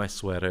putting on my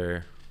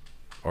sweater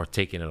or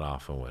taking it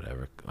off or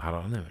whatever. I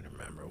don't even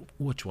remember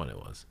which one it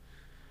was.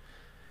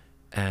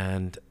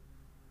 And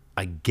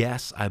I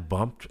guess I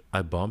bumped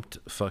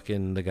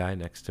fucking the guy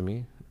next to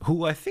me,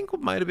 who I think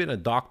might have been a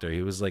doctor.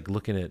 He was like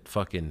looking at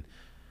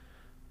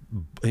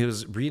he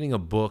was reading a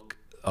book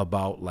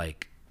about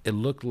like, it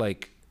looked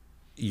like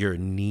your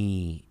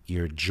knee,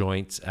 your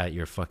joints at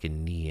your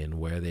fucking knee and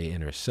where they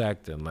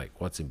intersect and like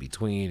what's in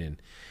between.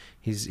 And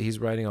he's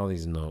writing all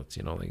these notes,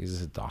 like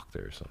he's a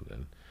doctor or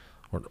something,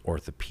 or an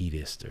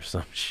orthopedist or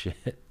some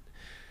shit.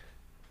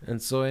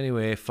 And so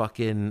anyway,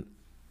 fucking,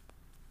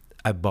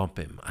 I bump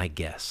him, I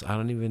guess. I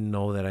don't even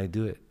know that I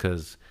do it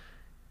because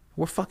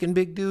we're fucking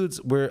big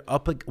dudes. We're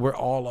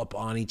all up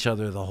on each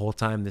other the whole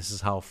time. This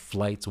is how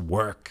flights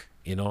work,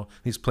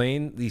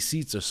 These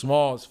seats are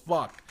small as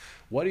fuck.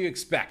 What do you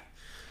expect?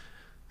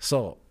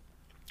 So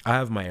I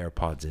have my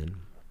AirPods in,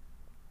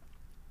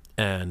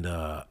 and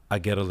I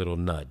get a little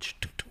nudge,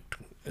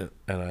 and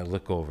I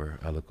look over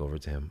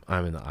to him.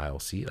 I'm in the aisle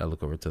seat. I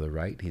look over to the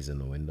right. He's in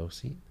the window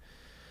seat.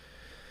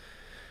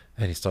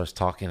 And he starts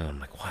talking, and I'm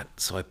like, what?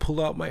 So I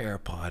pull out my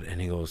AirPod, and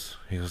he goes,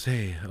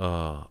 hey,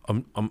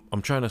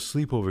 I'm trying to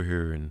sleep over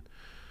here, and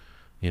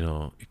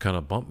you kind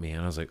of bumped me.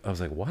 And I was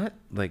like, what?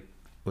 Like,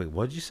 wait,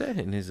 what'd you say?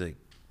 And he's like,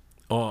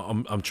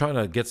 oh, I'm trying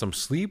to get some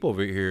sleep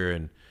over here,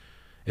 and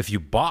if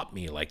you bop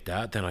me like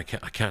that, then I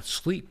can't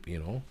sleep,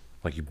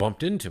 like you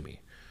bumped into me.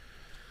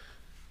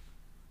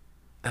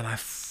 And I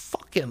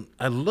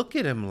look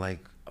at him like,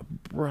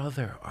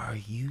 brother, are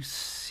you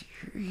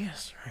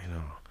serious right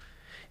now?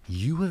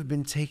 you have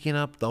been taking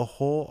up the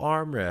whole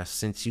armrest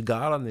since you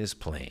got on this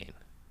plane.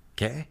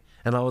 Okay?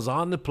 And I was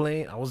on the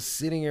plane. I was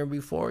sitting here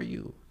before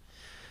you.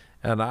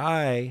 And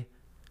I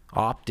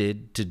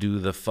opted to do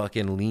the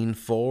fucking lean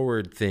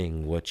forward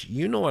thing, which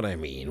you know what I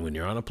mean. When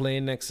you're on a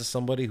plane next to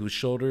somebody whose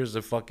shoulders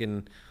are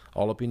fucking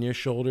all up in your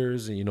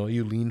shoulders, and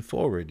you lean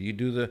forward. You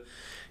do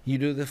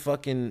the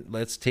fucking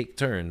let's take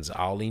turns.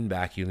 I'll lean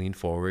back, you lean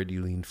forward,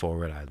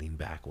 I lean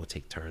back. We'll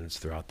take turns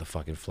throughout the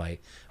fucking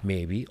flight,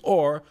 maybe.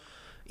 Or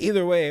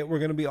either way, we're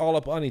gonna be all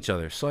up on each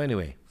other. So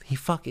anyway, he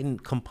fucking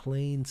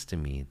complains to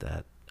me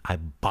that I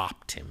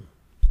bopped him.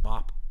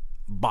 Bop,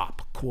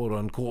 quote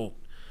unquote.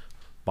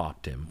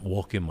 Bopped him,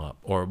 woke him up,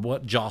 or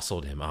what,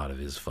 jostled him out of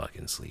his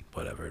fucking sleep,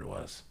 whatever it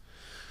was.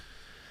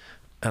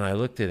 And I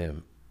looked at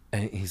him,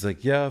 and he's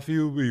like, yeah, if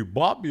you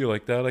bop me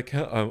like that, I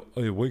can't,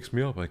 it wakes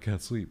me up, I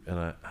can't sleep. And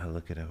I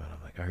look at him, and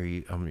I'm like,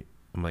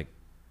 I'm like,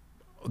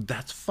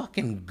 that's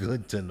fucking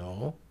good to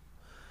know.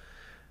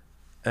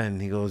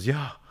 And he goes,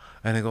 yeah.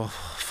 And I go,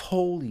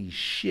 holy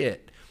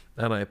shit.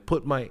 And I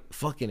put my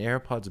fucking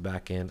AirPods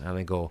back in, and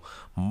I go,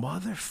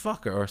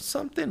 motherfucker, or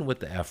something with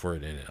the F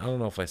word in it. I don't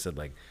know if I said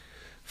like,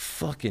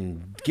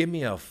 fucking give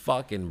me a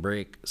fucking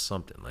break,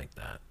 something like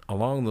that,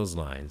 along those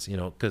lines,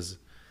 because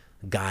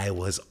guy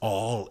was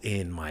all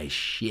in my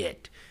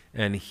shit,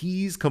 and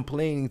he's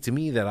complaining to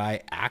me that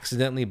I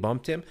accidentally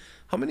bumped him.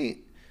 How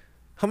many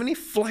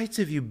flights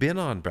have you been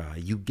on, bro?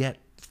 You get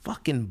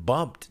fucking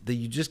bumped. That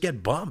you just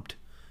get bumped.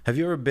 Have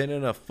you ever been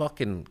in a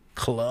fucking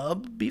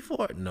club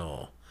before?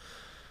 No,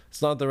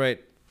 it's not the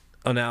right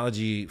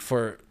analogy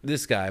for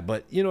this guy,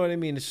 but you know what I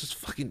mean. It's just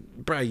fucking,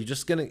 bro,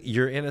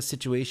 you're in a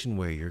situation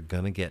where you're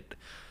gonna get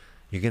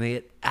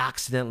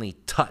accidentally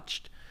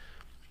touched.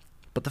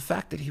 But the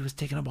fact that he was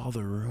taking up all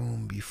the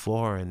room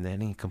before and then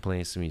he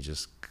complains to me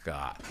just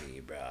got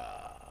me, bro.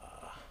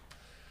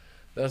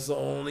 That's the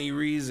only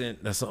reason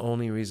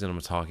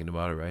I'm talking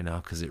about it right now,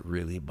 because it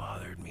really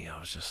bothered me. I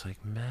was just like,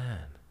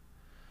 man,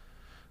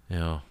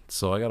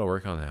 so I gotta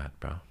work on that,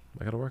 bro.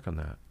 I gotta work on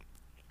that.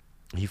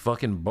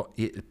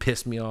 It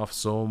pissed me off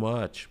so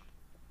much.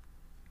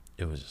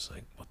 It was just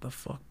like, what the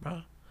fuck,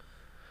 bro?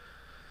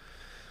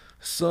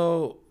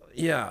 So,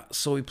 yeah.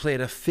 So we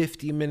played a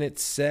 50-minute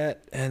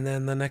set. And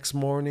then the next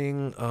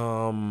morning,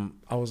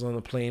 I was on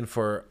the plane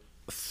for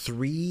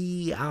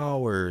 3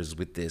 hours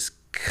with this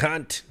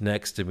cunt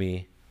next to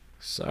me.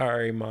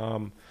 Sorry,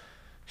 Mom.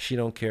 She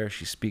don't care.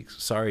 She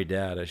speaks. Sorry,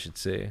 Dad, I should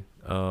say.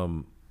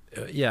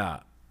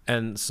 Yeah.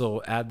 And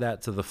so add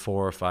that to the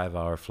 4 or 5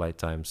 hour flight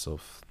time. So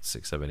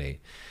 6, 7, 8. It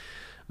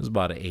was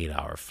about an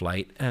 8-hour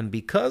flight. And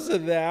because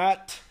of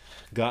that,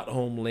 got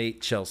home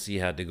late. Chelsea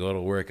had to go to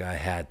work. I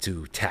had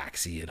to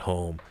taxi it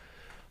home.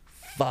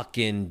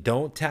 Fucking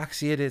don't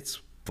taxi it.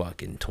 It's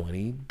fucking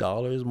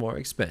 $20 more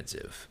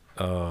expensive.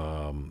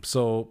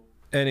 So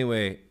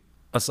anyway,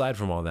 aside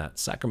from all that,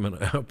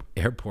 Sacramento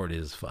airport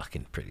is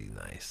fucking pretty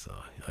nice. So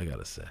I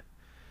gotta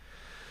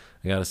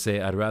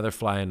say, I'd rather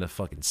fly into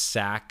fucking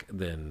Sac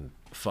than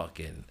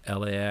fucking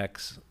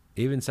LAX,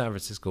 even San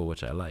Francisco,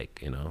 which I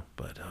like,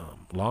 but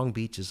Long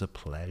Beach is a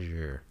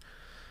pleasure.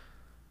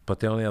 But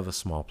they only have a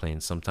small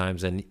plane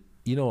sometimes, and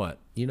you know what?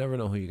 You never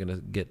know who you're gonna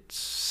get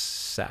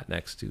sat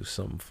next to.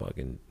 Some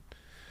fucking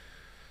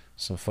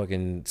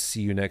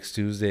see you next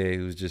Tuesday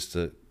who's just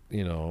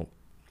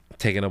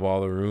taking up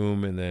all the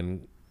room and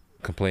then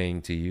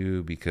complaining to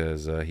you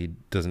because he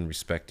doesn't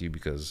respect you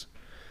because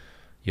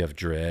you have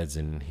dreads,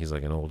 and he's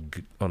like an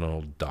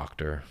old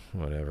doctor,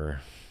 whatever.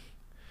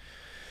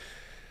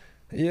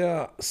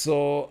 Yeah,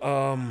 so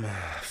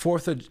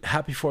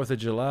happy 4th of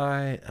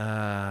July.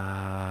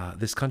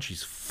 This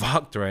country's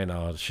fucked right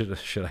now, should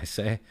I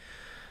say.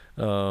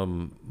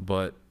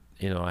 But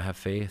I have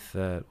faith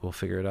that we'll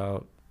figure it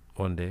out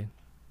one day.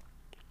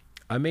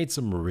 I made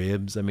some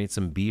ribs. I made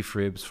some beef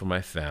ribs for my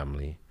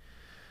family.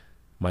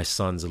 My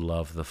sons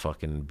love the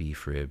fucking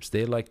beef ribs.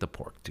 They like the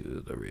pork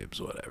too, the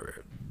ribs,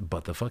 whatever.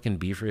 But the fucking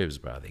beef ribs,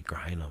 bro, they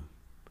grind them.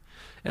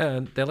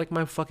 And they like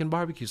my fucking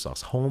barbecue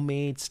sauce,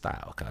 homemade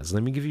style, guys.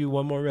 Let me give you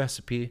one more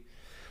recipe.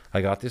 I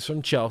got this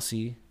from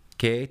Chelsea.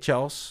 Okay,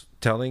 Chelsea,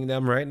 telling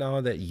them right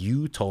now that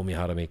you told me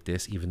how to make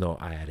this, even though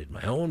I added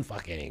my own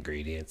fucking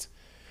ingredients.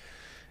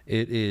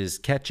 It is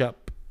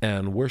ketchup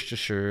and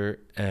Worcestershire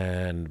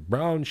and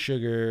brown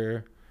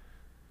sugar.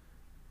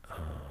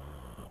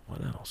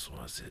 What else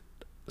was it?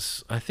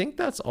 I think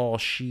that's all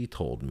she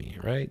told me,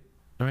 right?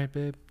 All right,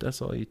 babe?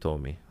 That's all you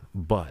told me.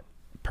 But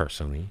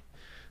personally,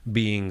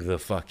 being the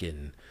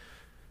fucking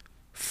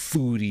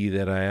foodie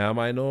that I am,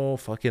 I know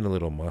fucking a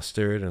little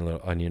mustard and a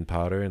little onion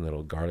powder and a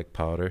little garlic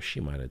powder. She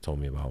might have told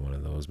me about one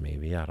of those,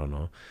 maybe. I don't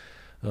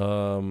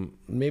know.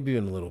 Maybe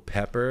even a little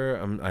pepper.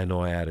 I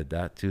know I added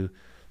that too.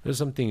 There's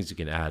some things you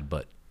can add,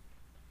 but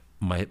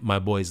my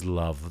boys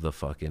love the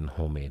fucking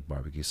homemade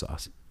barbecue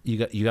sauce. You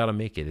got to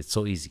make it. It's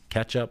so easy.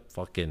 Ketchup,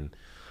 fucking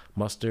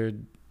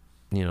mustard,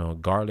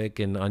 garlic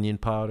and onion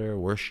powder,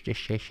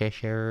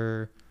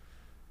 Worcestershire.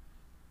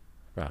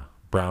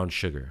 Brown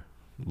sugar,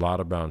 a lot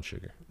of brown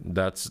sugar.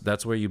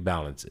 That's where you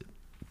balance it.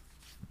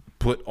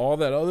 put all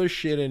that other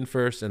shit in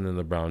first, and then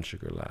the brown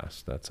sugar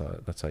last. That's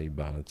how you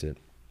balance it.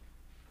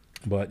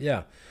 But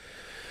yeah,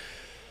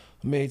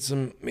 made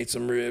some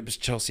ribs.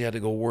 Chelsea had to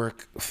go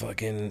work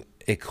fucking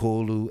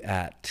Ekolu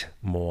at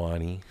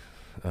Moani.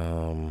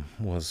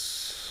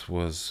 Was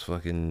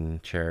fucking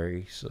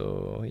cherry.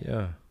 So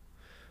yeah,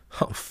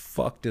 how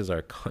fucked is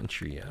our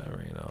country at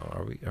right now?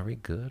 Are we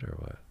good or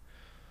what?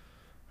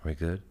 Are we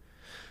good?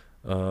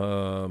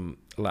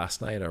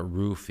 Last night our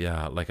roof,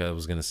 yeah, like I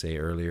was gonna say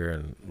earlier,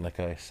 and like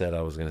I said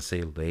I was gonna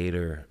say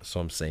later, so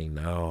I'm saying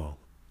now,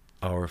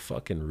 our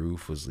fucking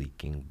roof was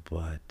leaking,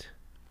 but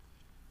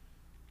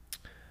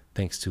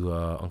thanks to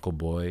Uncle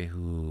Boy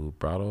who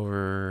brought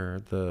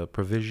over the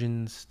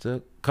provisions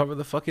to cover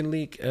the fucking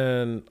leak,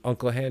 and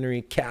Uncle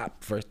Henry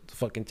Cap for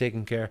fucking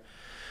taking care of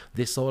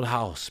this old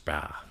house,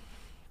 brah.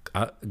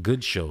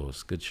 Good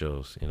shows,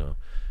 you know.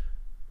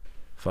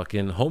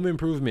 Fucking Home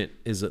Improvement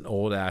is an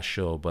old ass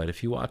show, but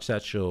if you watch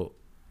that show,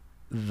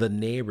 The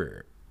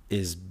Neighbor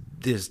is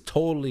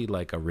totally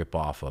like a rip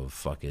off of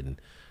fucking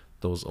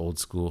those old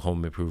school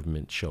Home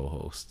Improvement show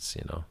hosts,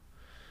 you know.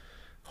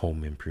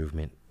 Home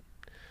Improvement.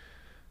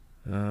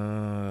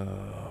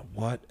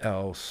 What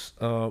else?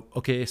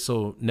 Okay,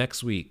 so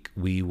next week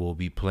we will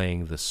be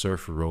playing the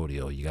Surf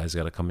Rodeo. You guys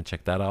got to come and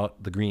check that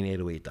out.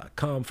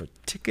 Thegreen808.com for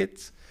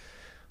tickets,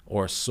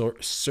 or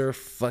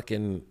surf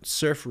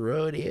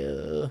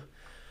rodeo.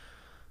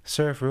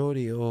 Surf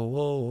rodeo.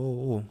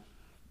 Whoa.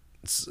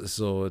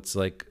 So it's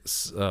like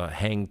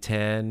Hang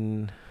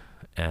 10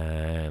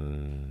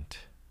 and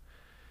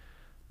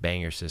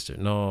Bang Your Sister.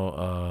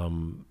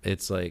 No,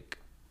 it's like,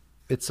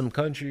 it's some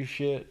country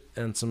shit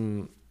and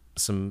some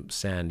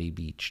sandy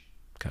beach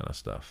kind of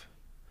stuff.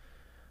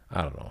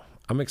 I don't know.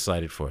 I'm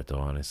excited for it though,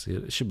 honestly.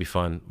 It should be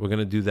fun. We're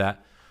gonna do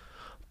that.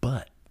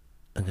 But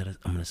I'm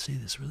gonna say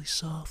this really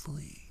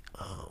softly.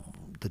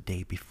 The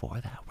day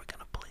before that, we're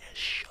gonna play a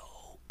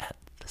show at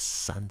the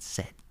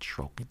Sunset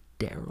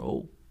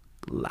Trocadero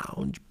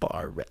Lounge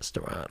Bar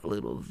Restaurant, a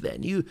little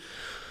venue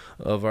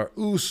of our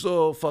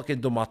Uso,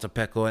 fucking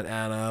Domatapeco and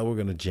Anna. We're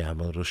gonna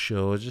jam a little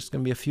show. It's just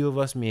gonna be a few of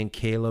us, me and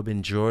Caleb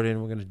and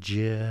Jordan. We're gonna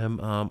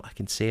jam. I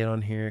can say it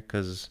on here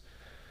because,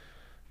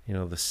 you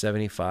know, the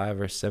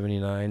 75 or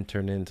 79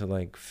 turned into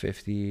like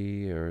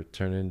 50 or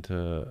turned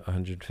into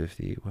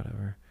 150,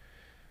 whatever.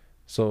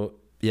 So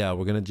yeah,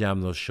 we're gonna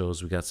jam those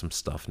shows. We got some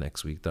stuff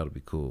next week. That'll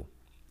be cool.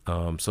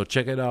 So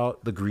check it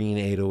out, the Green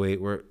 808.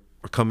 We're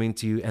coming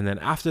to you, and then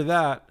after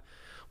that,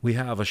 we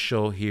have a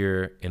show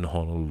here in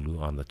Honolulu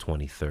on the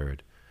 23rd,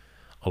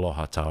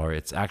 Aloha Tower.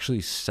 It's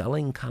actually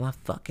selling kind of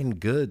fucking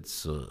good,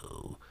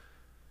 so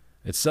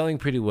it's selling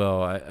pretty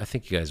well. I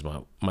think you guys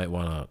might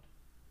want to.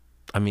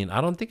 I mean,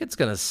 I don't think it's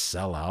gonna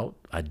sell out.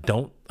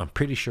 I'm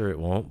pretty sure it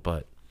won't,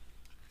 but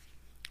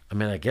I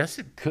mean, I guess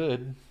it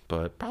could,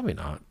 but probably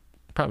not.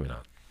 Probably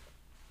not.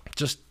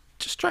 Just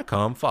try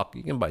come. Fuck,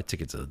 you can buy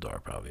tickets at the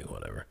door, probably,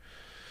 whatever.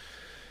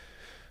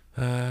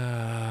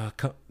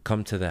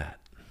 Come to that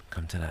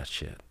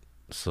shit.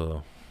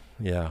 So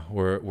yeah,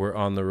 we're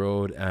on the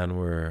road and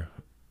we're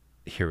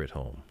here at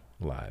home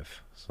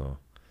live. So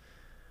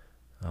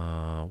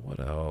what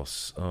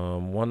else?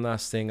 One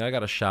last thing, I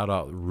gotta shout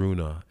out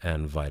Runa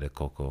and Vita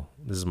Coco.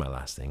 This is my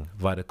last thing.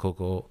 Vita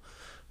Coco,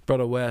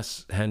 Brother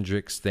Wes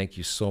Hendricks, thank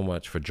you so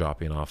much for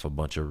dropping off a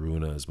bunch of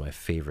Runas, my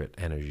favorite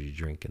energy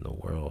drink in the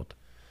world.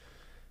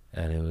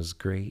 And it was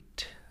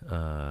great.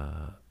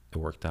 It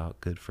worked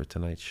out good for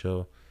tonight's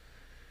show.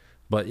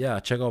 But yeah,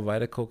 check out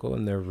Vita Coco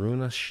and their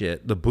Runa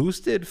shit. The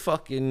boosted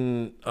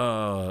fucking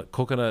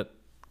coconut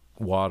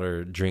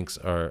water drinks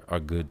are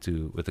good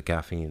too with the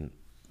caffeine.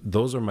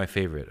 Those are my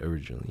favorite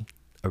original.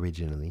 But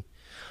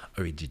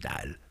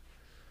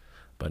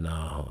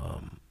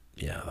now,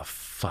 yeah, the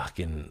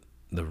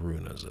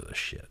Runas are the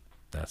shit.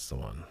 That's the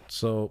one.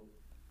 So,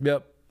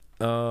 yep.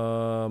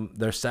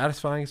 They're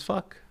satisfying as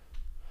fuck.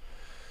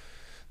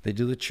 They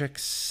do the trick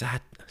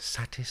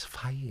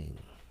satisfying.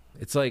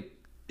 It's like,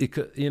 it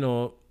could, you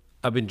know,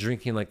 I've been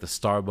drinking like the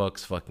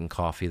Starbucks fucking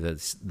coffee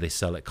that they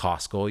sell at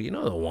Costco. You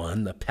know,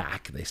 the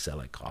pack they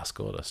sell at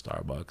Costco to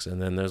Starbucks. And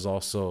then there's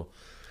also,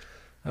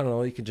 I don't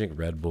know, you can drink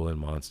Red Bull and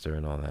Monster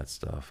and all that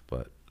stuff.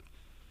 But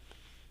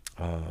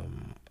I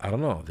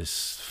don't know,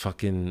 this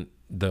fucking,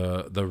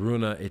 the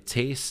Runa, it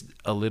tastes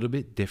a little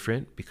bit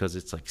different because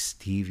it's like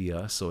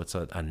stevia. So it's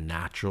a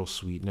natural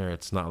sweetener.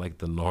 It's not like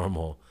the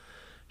normal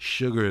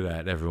sugar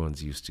that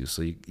everyone's used to.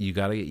 So you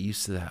got to get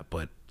used to that.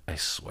 But I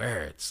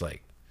swear, it's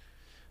like,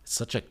 it's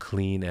such a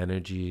clean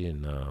energy,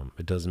 and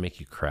it doesn't make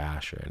you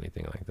crash or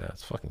anything like that.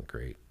 It's fucking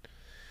great.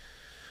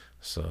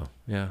 So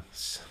yeah,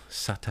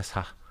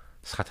 satisfying.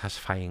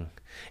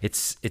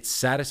 It's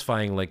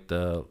satisfying like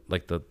the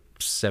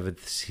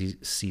seventh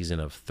season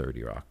of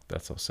 30 Rock.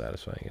 That's how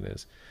satisfying it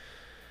is.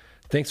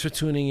 Thanks for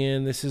tuning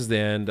in. This is the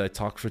end. I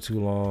talked for too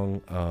long.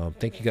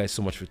 Thank you guys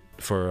so much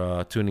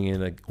for tuning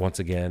in once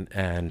again.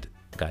 And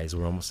guys,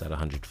 we're almost at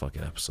 100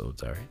 fucking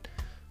episodes. All right.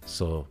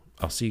 So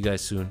I'll see you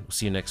guys soon. We'll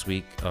see you next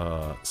week.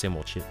 Same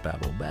old shit.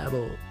 Babble.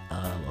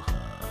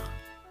 Aloha.